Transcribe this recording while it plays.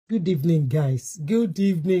Good evening, guys. Good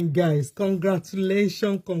evening, guys.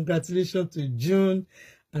 Congratulations to June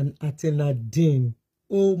and Atenadine.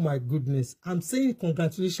 Oh my goodness. I'm saying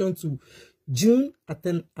congratulations to June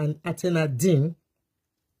and Atenadine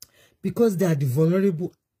because they are the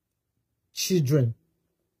vulnerable children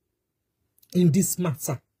in this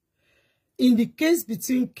matter. In the case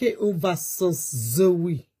between KO versus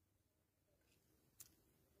Zoey,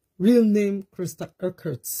 real name crstly,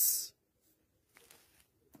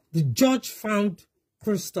 the judge found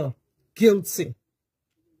Crystal guilty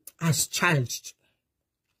as charged.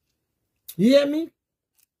 You hear me?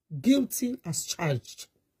 Guilty as charged.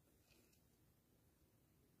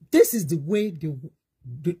 This is the way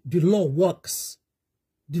the law works.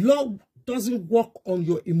 The law doesn't work on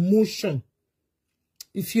your emotion.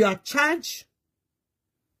 If you are charged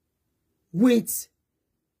with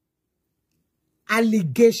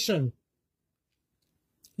allegation,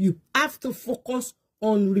 you have to focus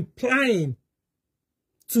on replying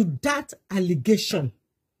to that allegation.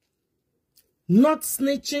 Not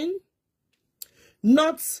snitching,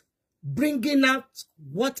 not bringing out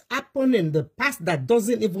what happened in the past that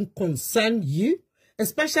doesn't even concern you,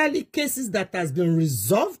 especially cases that has been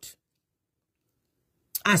resolved,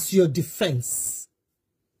 as your defense.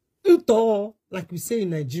 Nto, like we say in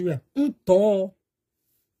Nigeria, nto.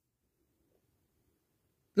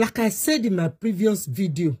 Like I said in my previous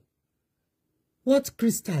video, what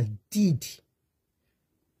Crystal did,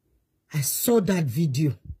 I saw that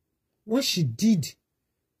video. What she did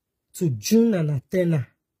to June and Athena.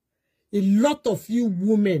 A lot of you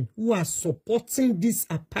women who are supporting this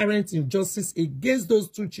apparent injustice against those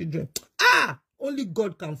two children, only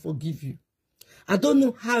God can forgive you. I don't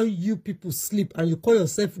know how you people sleep and you call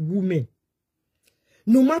yourself women.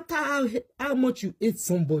 No matter how much you hate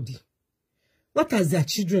somebody, what has their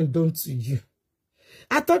children done to you?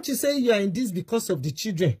 I thought you said you are in this because of the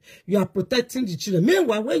children. You are protecting the children.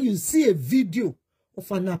 Meanwhile, when you see a video of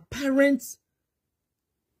an apparent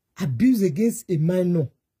abuse against a minor,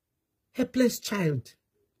 helpless child,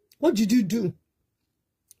 what did you do?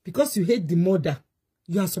 Because you hate the mother,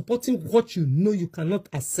 you are supporting what you know you cannot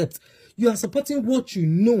accept. You are supporting what you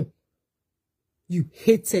know you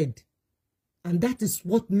hated. And that is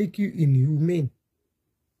what makes you inhumane.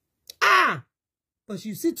 But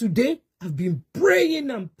you see, today, I've been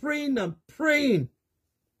praying and praying and praying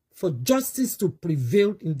for justice to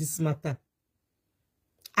prevail in this matter.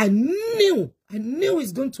 I knew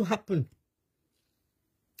it's going to happen.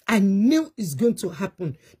 I knew it's going to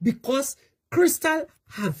happen because Crystal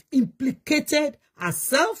have implicated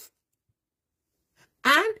herself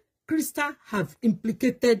and Crystal have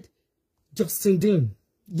implicated Justine.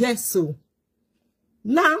 Yes, so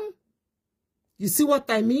now, you see what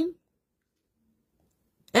I mean?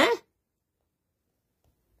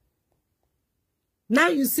 Now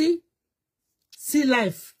you see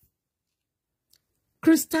life.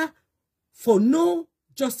 Crystal, for no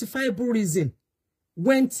justifiable reason,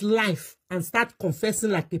 went live and started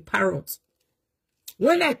confessing like a parrot.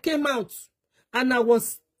 When I came out and I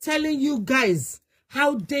was telling you guys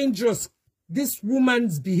how dangerous this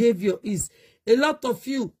woman's behavior is, a lot of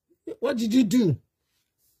you, what did you do?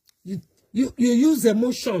 You use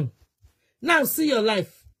emotion. Now see your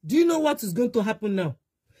life. Do you know what is going to happen now?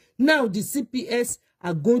 Now the CPS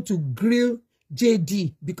are going to grill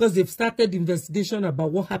JD because they've started investigation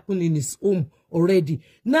about what happened in his home already.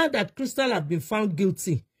 Now that Crystal have been found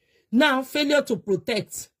guilty, now failure to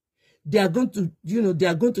protect, they are going to, they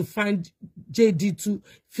are going to find JD to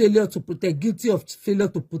failure to protect, guilty of failure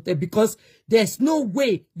to protect, because there's no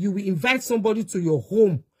way you will invite somebody to your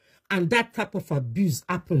home and that type of abuse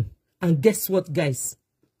happen. And guess what, guys?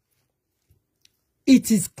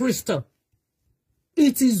 It is Crystal.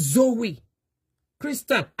 It is Zoey.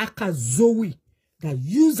 Crystal aka Zoey that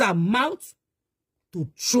use her mouth to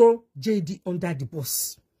throw JD under the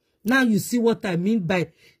bus. Now you see what I mean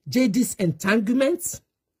by JD's entanglement?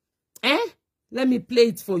 Let me play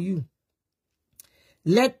it for you.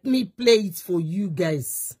 Let me play it for you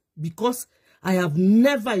guys. Because I have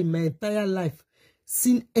never in my entire life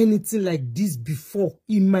seen anything like this before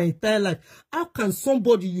in my entire life. How can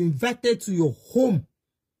somebody you invited to your home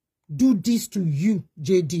do this to you,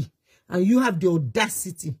 JD? And you have the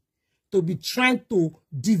audacity to be trying to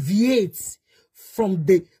deviate from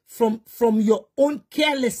your own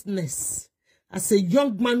carelessness. As a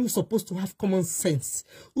young man who's supposed to have common sense,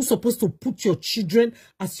 who's supposed to put your children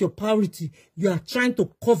as your priority, you are trying to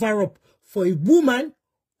cover up for a woman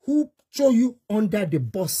who threw you under the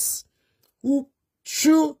bus, who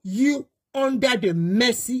threw you under the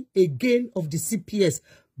mercy again of the CPS.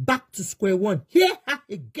 Back to square one. Here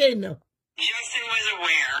again now. Justin was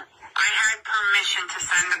aware I had permission to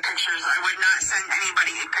send the pictures. I would not send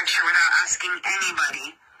anybody a picture without asking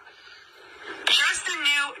anybody. Justin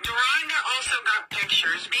knew Deronda also got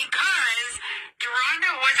pictures because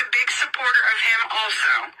Deronda was a big supporter of him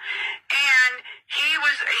also. And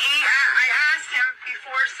I asked him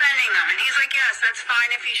before sending them, and he's like, yes, that's fine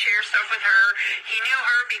if he shares stuff with her. He knew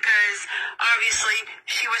her because obviously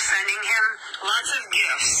she was sending him lots of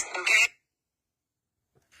gifts, okay?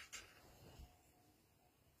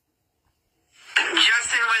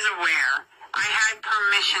 Justin was aware. I had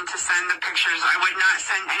permission to send the pictures. I would not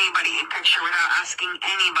send anybody a picture without asking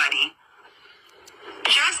anybody.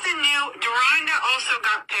 Justin knew Deronda also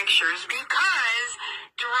got pictures because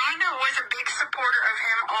Deronda was a big supporter of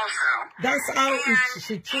him also. That's how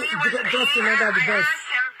she Justin under the bus. I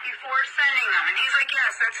asked him before sending them, and he's like,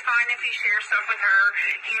 yes, that's fine if he shares stuff with her.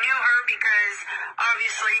 He knew her because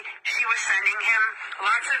obviously she was sending him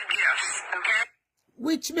lots of gifts, okay?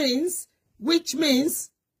 Which means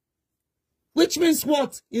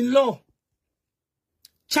what in law?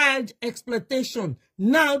 Child exploitation.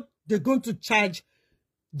 Now they're going to charge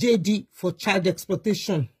JD for child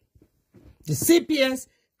exploitation. The CPS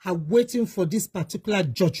are waiting for this particular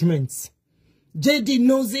judgment. JD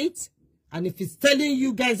knows it, and if he's telling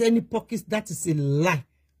you guys any pockets, that is a lie.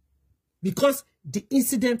 Because the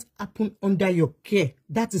incident happened under your care.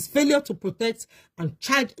 That is failure to protect, and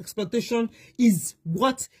child exploitation is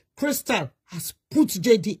what Crystal has put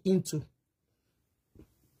JD into.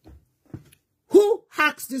 Who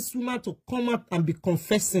asked this woman to come out and be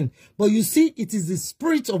confessing? But you see, it is the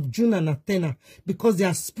spirit of June and Athena, because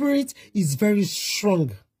their spirit is very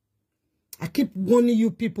strong. I keep warning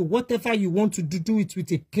you people, whatever you want to do, do it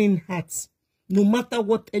with a clean heart. No matter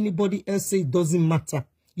what anybody else says, it doesn't matter.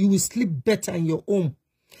 You will sleep better in your home.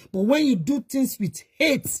 But when you do things with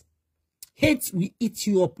hate, hate will eat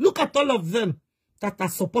you up. Look at all of them that are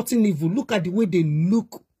supporting evil. Look at the way they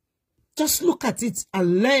look. Just look at it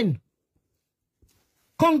and learn.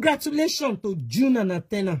 Congratulations to June and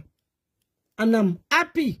Athena. And I'm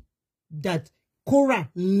happy that Korra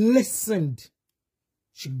listened.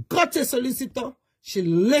 She got a solicitor, she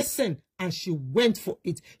listened, and she went for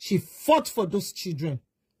it. She fought for those children.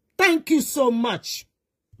 Thank you so much.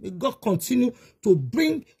 May God continue to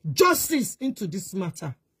bring justice into this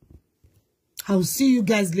matter. I'll see you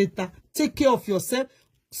guys later. Take care of yourself.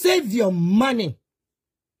 Save your money.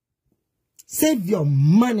 Save your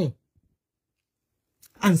money.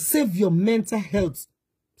 And save your mental health.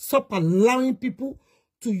 Stop allowing people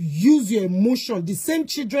to use your emotion. The same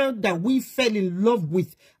children that we fell in love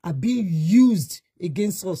with are being used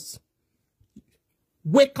against us.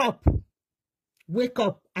 Wake up. Wake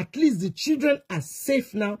up. At least the children are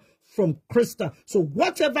safe now from Crystal. So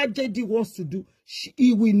whatever JD wants to do,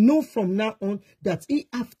 he will know from now on that he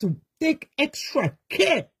have to take extra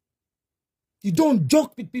care. You don't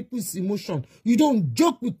joke with people's emotion. You don't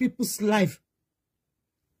joke with people's life.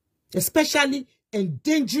 Especially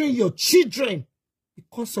endangering your children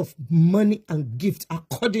because of money and gift,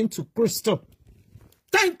 according to Crystal.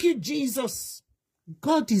 Thank you, Jesus.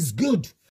 God is good.